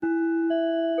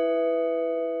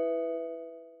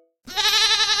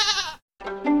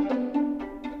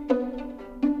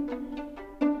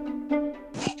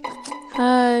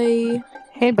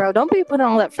Hey, bro, don't be putting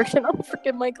all that friction on the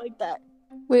freaking mic like that.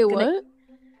 Wait, what?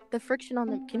 The friction on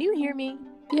the... Can you hear me?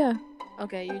 Yeah.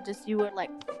 Okay, you were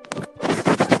like...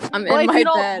 I'm Boy, in if my you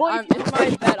don't- bed. boy, I'm if you in don't- my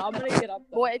bed. I'm gonna get up.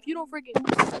 Though. Boy, if you don't freaking...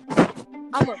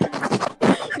 I'm a...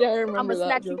 Yeah, I remember I'm a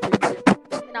that snatch you.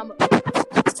 joke. And I'm a...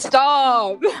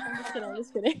 Stop. I'm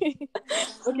just kidding.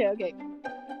 Okay.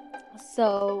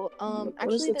 So, What is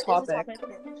actually, the there is a topic?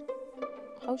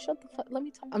 Oh, shut the fuck... Let me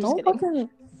talk. I'm No just kidding.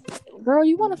 Girl,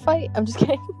 you want to fight? I'm just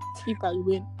kidding. You probably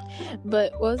win.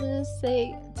 But what was I going to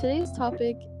say? Today's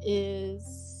topic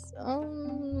is...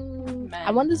 Men.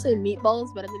 I wanted to say meatballs,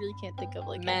 but I literally can't think of,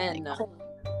 like, Men. anything.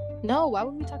 No, why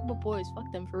would we talk about boys?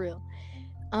 Fuck them, for real.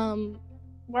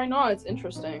 Why not? It's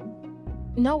interesting.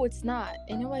 No, it's not.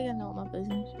 Ain't nobody gonna know my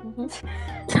business.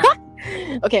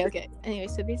 Mm-hmm. Okay. Anyway,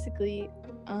 so basically,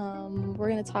 we're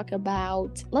gonna talk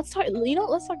about. Let's talk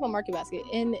about Market Basket.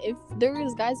 And if there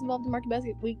is guys involved in Market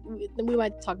Basket, we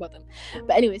might talk about them.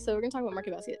 But anyway, so we're gonna talk about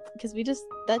Market Basket because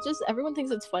everyone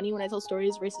thinks it's funny when I tell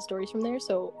stories, racist stories from there.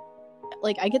 So,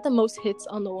 like, I get the most hits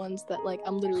on the ones that like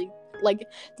I'm literally. Like,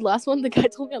 the last one, the guy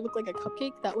told me I look like a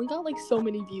cupcake. That one got, like, so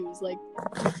many views. Like,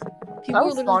 people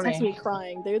were literally texting me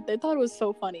crying. They thought it was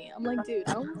so funny. I'm like, dude,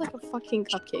 I don't look like a fucking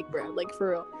cupcake, bro. Like,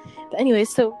 for real. But anyway,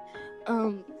 so,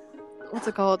 what's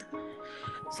it called?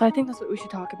 So I think that's what we should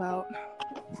talk about.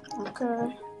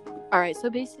 Okay. Alright,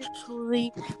 so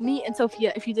basically, me and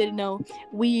Sophia, if you didn't know,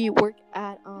 we work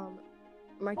at,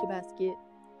 Market Basket.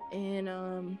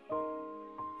 And,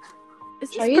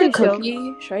 Should I eat a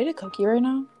cookie? Should I eat a cookie right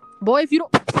now? Boy, if you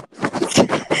don't...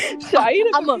 Should I eat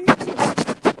a cookie?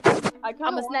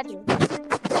 I'm a snatch you.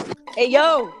 Hey,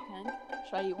 yo!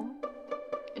 Should I eat one?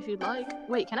 If you'd like.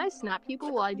 Wait, can I snap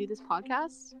people while I do this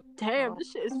podcast? Damn,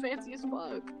 this shit is fancy as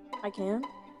fuck. I can?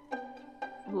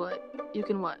 What? You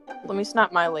can what? Let me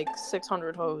snap my,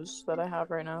 600 hoes that I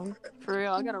have right now. For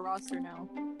real, I got a roster now.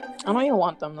 I don't even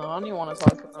want them, though. I don't even want to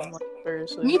talk to them,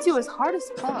 seriously. Me too, it's hard as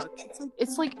fuck.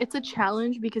 It's a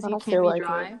challenge because you can't be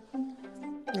dry.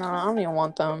 No, I don't even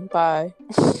want them. Bye.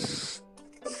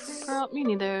 Girl, me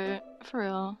neither. For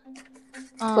real.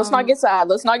 Let's not get sad,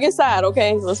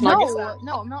 okay? Let's not get sad.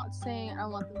 No, I'm not saying I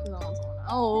don't want them because I want someone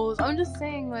else. I'm just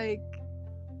saying, like,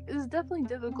 it's definitely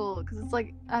difficult because it's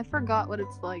like, I forgot what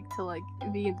it's like to, like,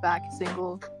 be back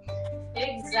single.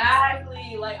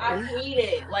 Exactly. Like, I hate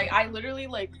it. Like, I literally,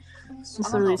 like... It's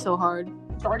literally so hard.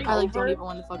 Starting I, over... don't even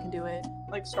want to fucking do it.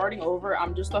 Like, starting over,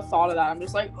 I'm just the thought of that. I'm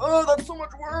just like, oh, that's so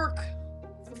much work.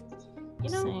 You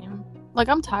know? Same. Like,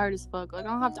 I'm tired as fuck. Like,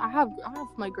 I have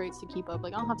my grades to keep up.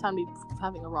 Like, I don't have time to be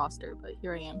having a roster, but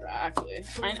here I am. Exactly.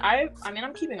 I mean,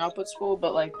 I'm keeping up with school,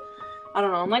 but, like, I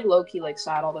don't know. I'm, like, low-key, like,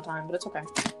 sad all the time, but it's okay.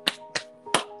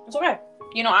 It's okay.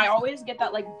 You know, I always get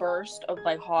that, like, burst of,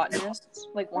 like, hotness,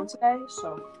 like, once a day,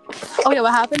 so. Oh, yeah,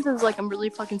 what happens is, like, I'm really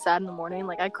fucking sad in the morning.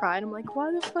 Like, I cry, and I'm like,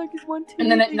 why the fuck is one, two,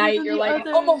 and then at night, you're like,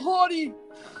 I'm a hottie!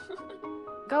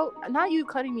 Go, not you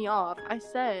cutting me off. I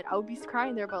said I would be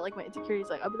crying there about, like, my insecurities.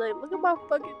 Like, I'd be like, look at my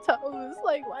fucking toes.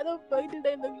 Like, why the fuck do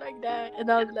they look like that? And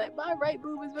I would be like, my right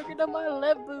boob is bigger than my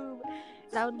left boob.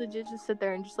 And I would legit just sit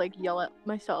there and just, like, yell at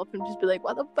myself and just be like,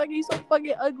 why the fuck are you so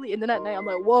fucking ugly? And then at night, I'm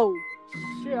like, whoa,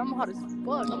 shit, I'm hot as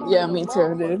fuck. Yeah, me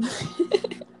too,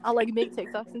 dude. I'll, like, make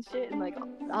TikToks and shit, and, like,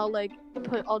 I'll, like,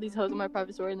 put all these hoes on my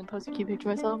private story and then post a cute picture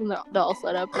of myself, and they'll all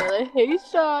slide up and they're like, hey,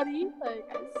 shawty, like,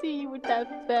 I see you with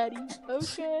that fatty,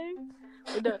 okay?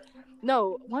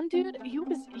 No, one dude, he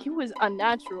was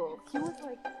unnatural. He was,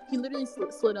 like, he literally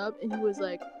slid up, and he was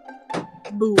like,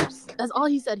 boobs. That's all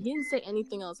he said. He didn't say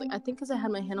anything else. Like, I think because I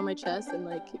had my hand on my chest, and,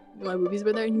 like, my boobies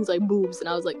were there, and he was like, boobs, and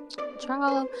I was like,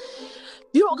 child,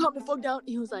 you don't calm the fuck down.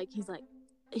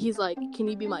 He's like, can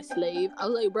you be my slave? I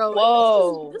was like, bro,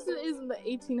 whoa, this isn't the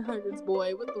 1800s,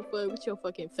 boy. What the fuck? What's your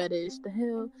fucking fetish? The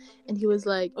hell? And he was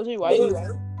like, was he white?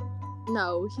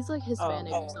 No, he's like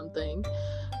Hispanic or something.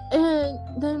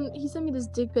 And then he sent me this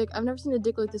dick pic. I've never seen a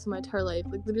dick like this in my entire life.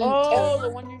 Like, literally. The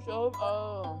one you showed?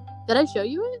 Oh. Did I show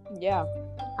you it? Yeah.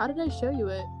 How did I show you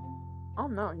it? I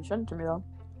don't know. You sent it to me, though.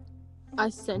 I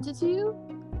sent it to you?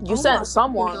 You sent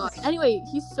someone. God. Anyway,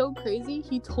 he's so crazy.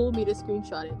 He told me to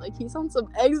screenshot it. Like, he's on some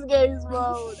X Games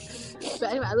mode. But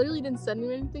anyway, I literally didn't send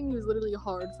him anything. He was literally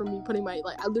hard for me putting my,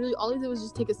 like, all he did was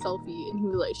just take a selfie. And he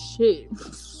was like, shit.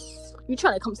 You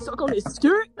trying to come suck on his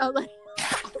skirt? I was like,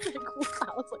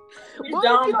 you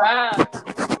dumb rat.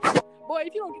 Boy,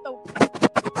 if you don't get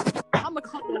the, I'ma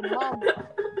call your mom.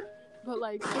 But,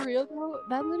 like, for real, though,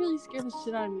 that literally scared the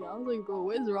shit out of me. I was like, bro,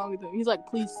 what is wrong with him? He's like,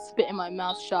 please spit in my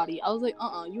mouth, shawty. I was like,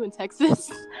 you in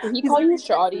Texas? Did he call you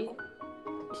shawty?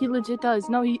 He legit does.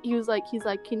 No, he was like,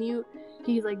 can you,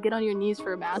 he's like, get on your knees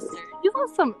for a master. I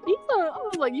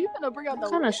was like, you gonna bring out the...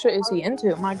 What kind of shit is he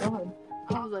into? My God.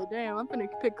 Oh was like, damn, I'm finna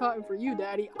pick cotton for you,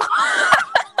 daddy.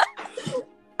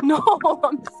 No,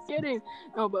 I'm just kidding.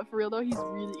 No, but for real though,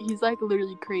 he's like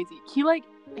literally crazy. He like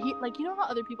you know how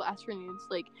other people ask for nudes?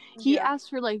 Like he asks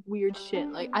for like weird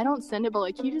shit. Like I don't send it, but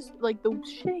like he just like the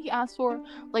shit he asks for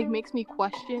like makes me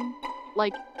question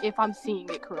like if I'm seeing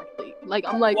it correctly. Like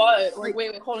I'm like, what? Like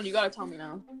wait, hold on, you gotta tell me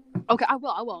now. Okay, I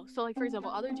will. So like for example,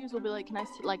 other dudes will be like, can I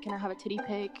have a titty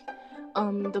pic?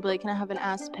 They'll be like, can I have an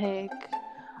ass pic?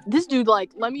 This dude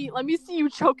like, let me see you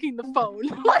choking the phone.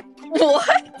 Like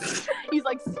what? He's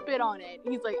like, spit on it.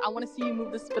 He's like, I want to see you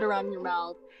move the spit around in your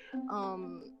mouth.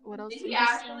 What else? Did he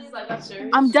actually like that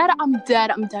serious? I'm dead.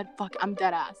 Fuck, I'm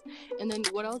dead ass. And then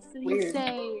what else did he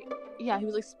say? Yeah, he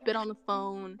was like, spit on the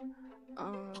phone.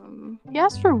 He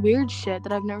asked for weird shit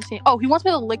that I've never seen. Oh, he wants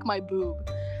me to lick my boob.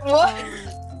 What?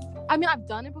 I mean, I've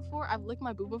done it before. I've licked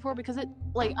my boob before because it,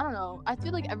 like, I don't know. I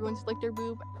feel like everyone's licked their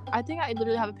boob. I think I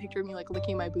literally have a picture of me, like,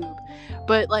 licking my boob.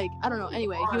 But, like, I don't know.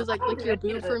 Anyway, he was like, lick your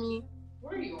boob for me.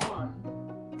 What are you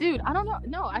on? Dude, I don't know.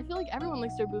 No, I feel like everyone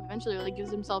licks their boob eventually, or, like,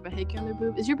 gives themselves a hickey on their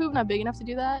boob. Is your boob not big enough to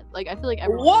do that? Like, I feel like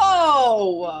everyone...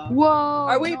 Whoa!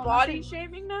 Are we body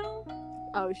shaming now?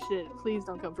 Oh shit, please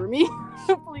don't come for me.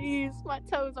 Please, my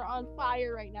toes are on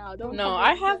fire right now.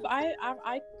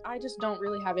 I just don't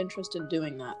really have interest in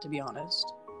doing that, to be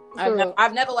honest.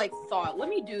 I've never like thought, let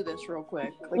me do this real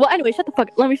quick. Like, well, anyway, shut the fuck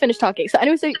up. Let me finish talking. So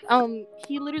anyway,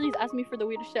 he literally has asked me for the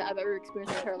weirdest shit I've ever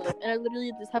experienced in my entire life, and I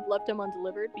literally just have left him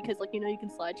undelivered because, like, you know, you can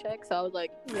slide check. So I was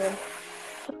like, yeah,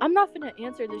 I'm not finna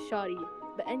answer this shoddy.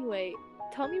 But anyway,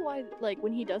 tell me why, like,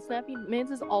 when he does snap me,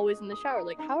 Mans is always in the shower.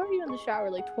 Like, how are you in the shower,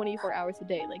 like, 24 hours a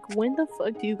day? Like, when the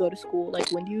fuck do you go to school?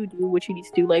 Like, when do you do what you need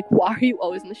to do? Like, why are you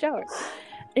always in the shower?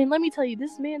 And let me tell you,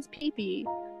 this man's pee-pee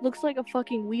looks like a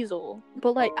fucking weasel.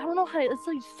 But, like, I don't know how, it's,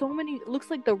 like, so many, it looks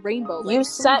like the rainbow. Like, you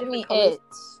sent me colors. It.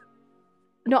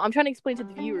 No, I'm trying to explain to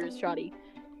the viewers, Shoddy.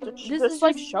 Just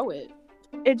like, show it.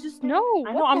 It just, no.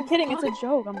 I know, I'm kidding. Fuck? It's a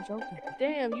joke. I'm joking.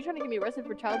 Damn, you trying to get me arrested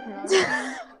for child pornography?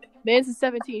 Mans is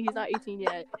 17. He's not 18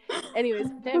 yet. Anyways,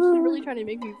 damn, she's really trying to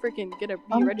make me freaking get a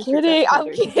registered sex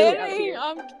offender.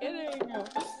 I'm kidding.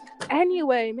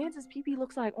 Anyway, Mans' pee-pee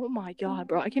looks like, oh my god,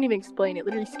 bro. I can't even explain it.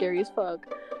 Literally scary as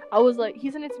fuck. I was like,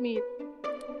 he sent it to me.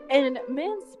 And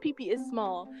Mans' pee-pee is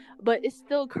small, but it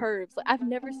still curves. Like, I've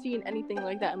never seen anything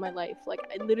like that in my life. Like,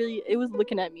 it was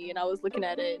looking at me, and I was looking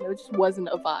at it, and it just wasn't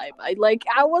a vibe. I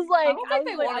don't think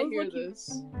they want to hear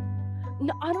this.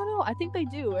 No, I don't know. I think they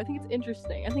do. I think it's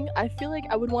interesting. I feel like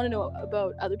I would want to know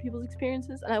about other people's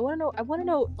experiences, and I want to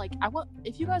know, like,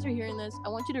 if you guys are hearing this, I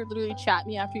want you to literally chat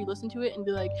me after you listen to it and be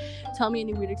like, tell me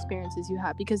any weird experiences you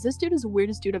have, because this dude is the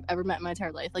weirdest dude I've ever met in my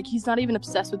entire life. Like, he's not even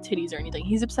obsessed with titties or anything.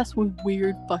 He's obsessed with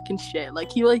weird fucking shit.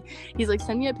 Like, he's like,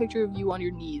 send me a picture of you on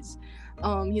your knees.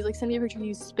 He's like, send me a picture of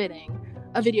you spitting,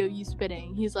 a video of you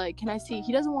spitting. He's like, can I see?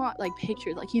 He doesn't want, like,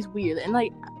 pictures. Like, he's weird, and,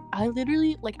 like, I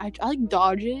literally, like, I like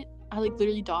dodge it. I, like,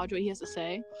 literally dodge what he has to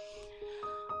say.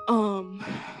 Let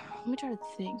me try to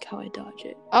think how I dodge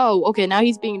it. Oh, okay, now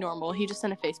he's being normal. He just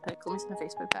sent a face pic. Let me send a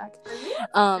Facebook back.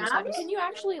 Can you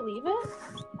actually leave it?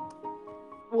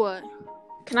 What?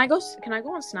 Can I go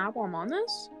on Snap while I'm on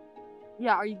this?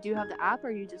 Yeah, do you have the app, or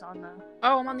are you just on the...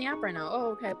 Oh, I'm on the app right now.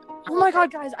 Oh, okay. Oh my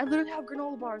god, guys, I literally have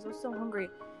granola bars. I'm so hungry.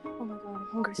 Oh my god, I'm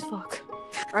hungry as fuck.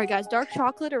 Alright, guys, dark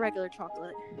chocolate or regular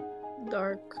chocolate?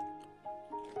 Dark.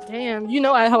 Damn, you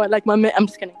know how I like my I'm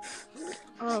just kidding.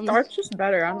 Dark's just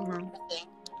better. I don't know.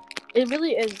 It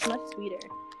really is. It's much sweeter.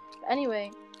 But anyway,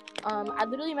 I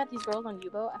literally met these girls on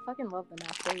Yubo. I fucking love them,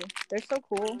 actually. They're so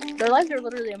cool. Their lives are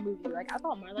literally a movie. Like, I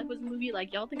thought my life was a movie.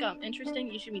 Like, y'all think I'm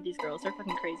interesting? You should meet these girls. They're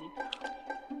fucking crazy.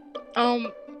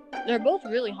 They're both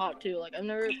really hot, too. Like,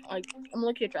 I'm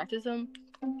lucky attracted to them.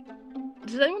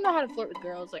 Does anyone know how to flirt with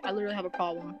girls? Like, I literally have a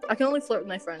problem. I can only flirt with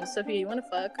my friends. Sophia, you want to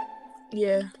fuck?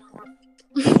 Yeah.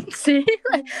 See,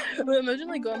 like, imagine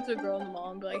like going to a girl in the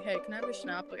mall and be like, "Hey, can I have a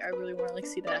snap? Like, I really want to like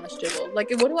see that ass jiggle." Like,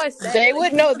 what do I say? They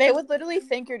would literally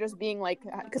think you're just being like,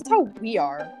 because how we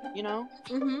are, you know.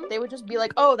 Mm-hmm. They would just be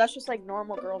like, "Oh, that's just like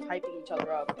normal girls hyping each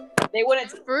other up." They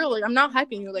wouldn't. Really, I'm not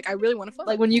hyping you. Like, I really want to fuck.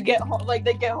 Like when you get home, like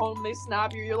they get home, they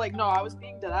snap you. You're like, "No, I was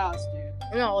being dead ass,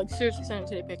 dude." No, like seriously, send a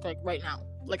titty pic like right now.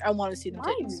 Like, I want to see the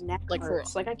titties. My neck like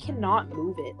hurts. Like I cannot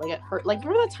move it. Like it hurt. Like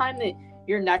remember the time that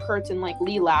your neck hurts and like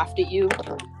Lee laughed at you?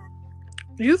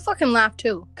 You fucking laughed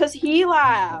too. Cause he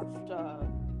laughed.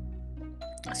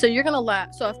 So you're gonna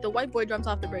laugh. So if the white boy jumps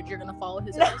off the bridge, you're gonna follow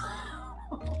his ass.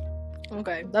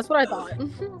 Okay, that's what I thought.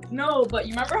 No, but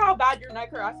you remember how bad your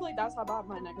neck hurt? I feel like that's how bad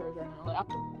my neck hurts right now. Like,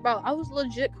 bro, I was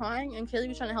legit crying, and Kaylee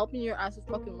was trying to help me, and your ass was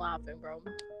fucking laughing, bro.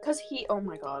 Cause oh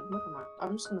my god, never mind.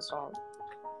 I'm just gonna stop.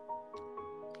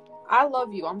 I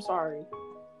love you. I'm sorry.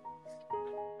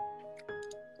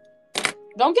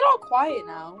 Don't get all quiet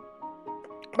now.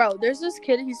 Bro, there's this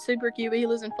kid. He's super cute, but he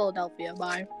lives in Philadelphia.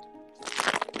 Bye.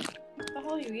 What the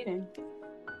hell are you eating?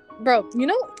 Bro, you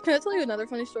know, can I tell you another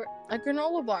funny story? A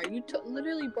granola bar. You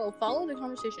literally, bro, follow the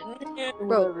conversation.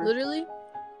 Bro, Whatever. literally,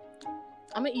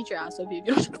 I'm gonna eat your ass, Sophia, if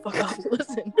you don't shut the fuck up.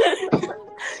 Listen.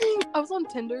 I was on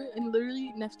Tinder, and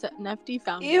literally, Nefty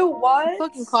found me. Ew, what? He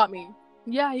fucking caught me.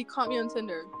 Yeah, he caught me on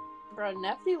Tinder. Bro,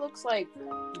 Nefty looks like...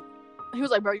 He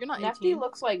was like, bro, you're not 18. Nefty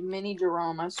looks like mini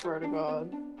Jerome, I swear to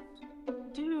God.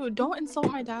 Dude, don't insult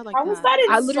my dad like How that. was that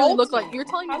I literally look insulting? like... You're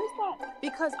telling me... How was that?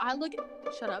 Because I look...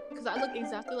 Shut up. Because I look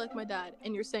exactly like my dad,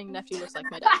 and you're saying Nefty looks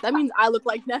like my dad. That means I look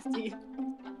like Nefty.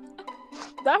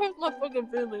 That hurts my fucking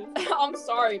feelings. I'm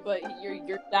sorry, but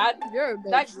your dad... You're a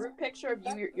bitch. That group picture of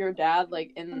you, your dad,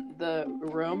 like, in the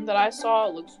room that I saw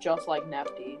looks just like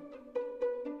Nefty.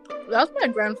 That's my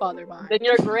grandfather behind. Then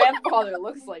your grandfather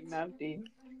looks like Nefty.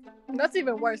 That's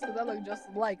even worse, because I look just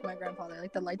like my grandfather.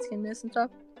 Like, the light-skinness and stuff.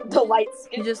 The light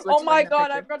skin. He just looks Oh my like that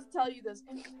God, I picture. forgot to tell you this.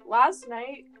 Last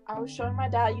night, I was showing my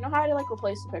dad, you know how I like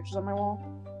replace the pictures on my wall?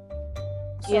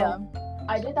 So, Yeah.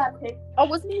 I did that pic. Oh,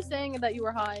 wasn't he saying that you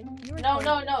were high? You were No,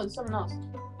 high. someone else.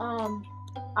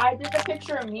 I did the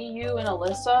picture of me, you, and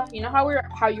Alyssa. You know how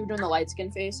you were doing the light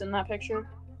skin face in that picture?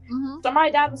 Mm-hmm. So my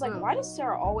dad was like, why does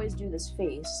Sarah always do this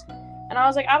face? And I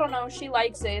was like, I don't know, she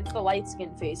likes it, it's the light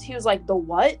skin face. He was like, the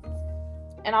what?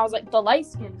 And I was like, the light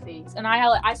skin face. And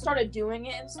I started doing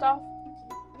it and stuff.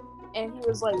 And he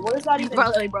was like, what is that even?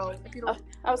 Probably, bro. If you don't...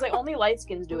 I was like, only light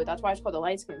skins do it. That's why it's called the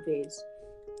light skin face.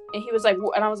 And he was like,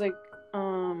 and I was like,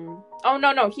 oh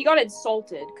no, he got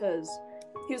insulted because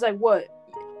he was like, what?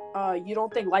 You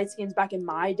don't think light skins back in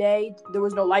my day? There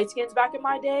was no light skins back in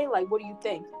my day? Like, what do you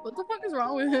think? What the fuck is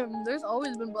wrong with him? There's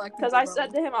always been black people. Because I bro.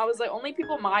 said to him, I was like, only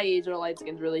people my age or light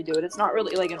skins really do it. It's not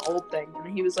really like an old thing.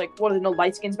 And he was like, what, there's no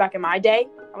light skins back in my day?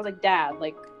 I was like, Dad,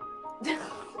 like...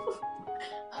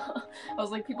 I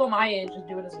was like, people my age just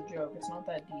do it as a joke. It's not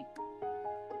that deep.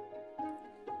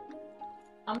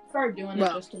 I'm gonna start doing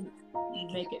it just to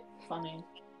make it funny.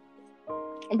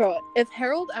 Bro, if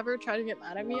Harold ever tried to get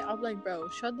mad at me, I'll be like, bro,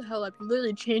 shut the hell up. You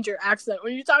literally change your accent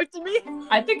when you talk to me.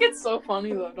 I think it's so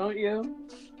funny though, don't you?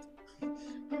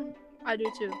 I do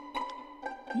too.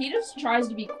 He just tries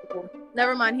to be cool.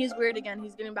 Never mind, he's weird again.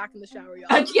 He's getting back in the shower,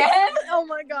 y'all. Again? Oh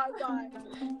my God, why?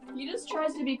 He just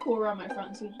tries to be cool around my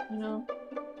friends, you know?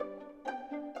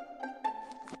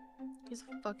 He's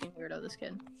a fucking weirdo, this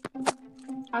kid.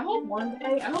 I hope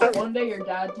one day your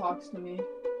dad talks to me.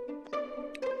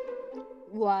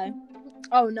 Why?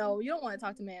 Oh no, you don't want to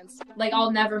talk to Mans. Like,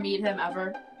 I'll never meet him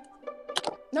ever.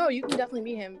 No, you can definitely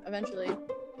meet him eventually.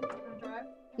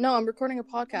 No, I'm recording a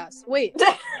podcast. Wait.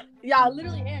 Yeah, I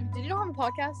literally am. Did you not have a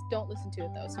podcast? Don't listen to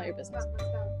it though. It's not your business.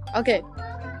 Okay.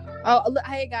 Oh,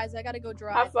 hey guys, I gotta go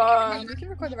drive. Have fun. We can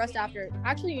record the rest after.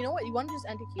 Actually, you know what? You want to just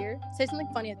end it here? Say something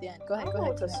funny at the end. Go ahead. I Go don't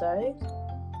know ahead. what to say.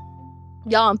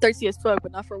 Y'all, I'm thirsty as fuck,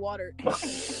 but not for water.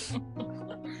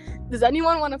 Does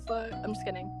anyone want to fuck? I'm just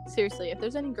kidding. Seriously, if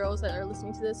there's any girls that are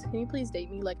listening to this, can you please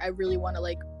date me? Like, I really want to,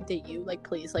 like, date you. Like,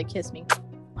 please, like, kiss me.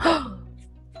 I'm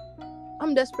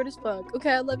desperate as fuck.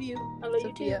 Okay, I love you. I love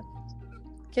Sophia. you too.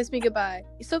 Kiss me goodbye.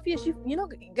 Sophia,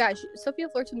 guys, Sophia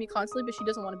flirts with me constantly, but she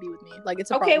doesn't want to be with me. Like,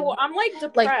 it's a Okay, problem. well, I'm like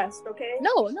depressed, okay?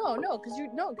 No, because you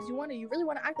really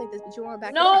want to act like this, but you want to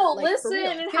back it No, up. Like, for listen,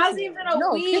 real. it Kiss hasn't me. even been a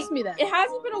No, week. kiss me then. It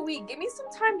hasn't been a week. Give me some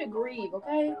time to grieve,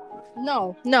 okay?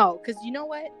 No, because you know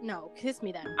what? No, kiss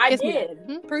me then. I Kiss me did.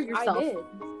 then. Prove yourself. I did.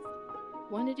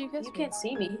 When did you kiss You me? can't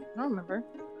see me. I don't remember.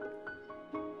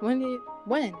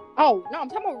 When? Oh, no, I'm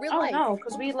talking about real Oh, life. no,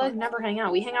 because we, like, never hang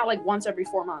out. We hang out, like, once every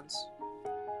 4 months.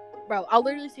 Bro, I'll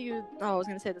literally see you. Oh, I was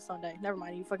going to say this Sunday. Never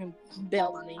mind. You fucking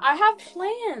bailed on me. I have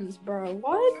plans, bro.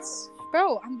 What?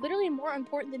 Bro, I'm literally more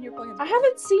important than your plans. I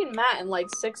haven't seen Matt in, like,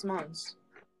 6 months.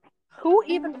 Who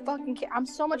even fucking cares? I'm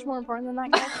so much more important than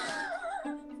that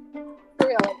guy. For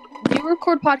real. Do you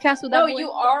record podcasts with that No, boy? you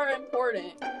are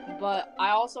important. But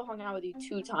I also hung out with you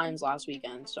 2 times last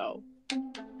weekend, so.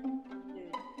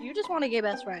 You just want a gay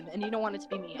best friend, and you don't want it to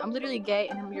be me. I'm literally gay,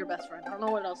 and I'm your best friend. I don't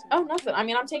know what else. Oh, nothing. I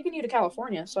mean, I'm taking you to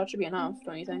California, so that should be enough,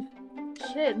 don't you think?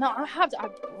 Shit, no, I have to.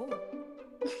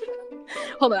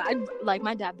 Hold on,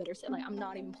 my dad better say, like, I'm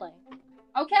not even playing.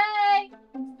 Okay.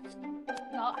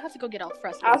 No, I have to go get all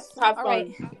frustrated. Have fun. All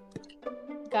right,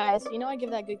 guys. You know I give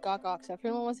that good gawk, so if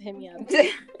anyone wants to hit me up,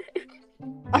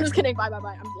 I'm just kidding. Bye.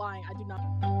 I'm lying. I do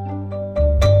not.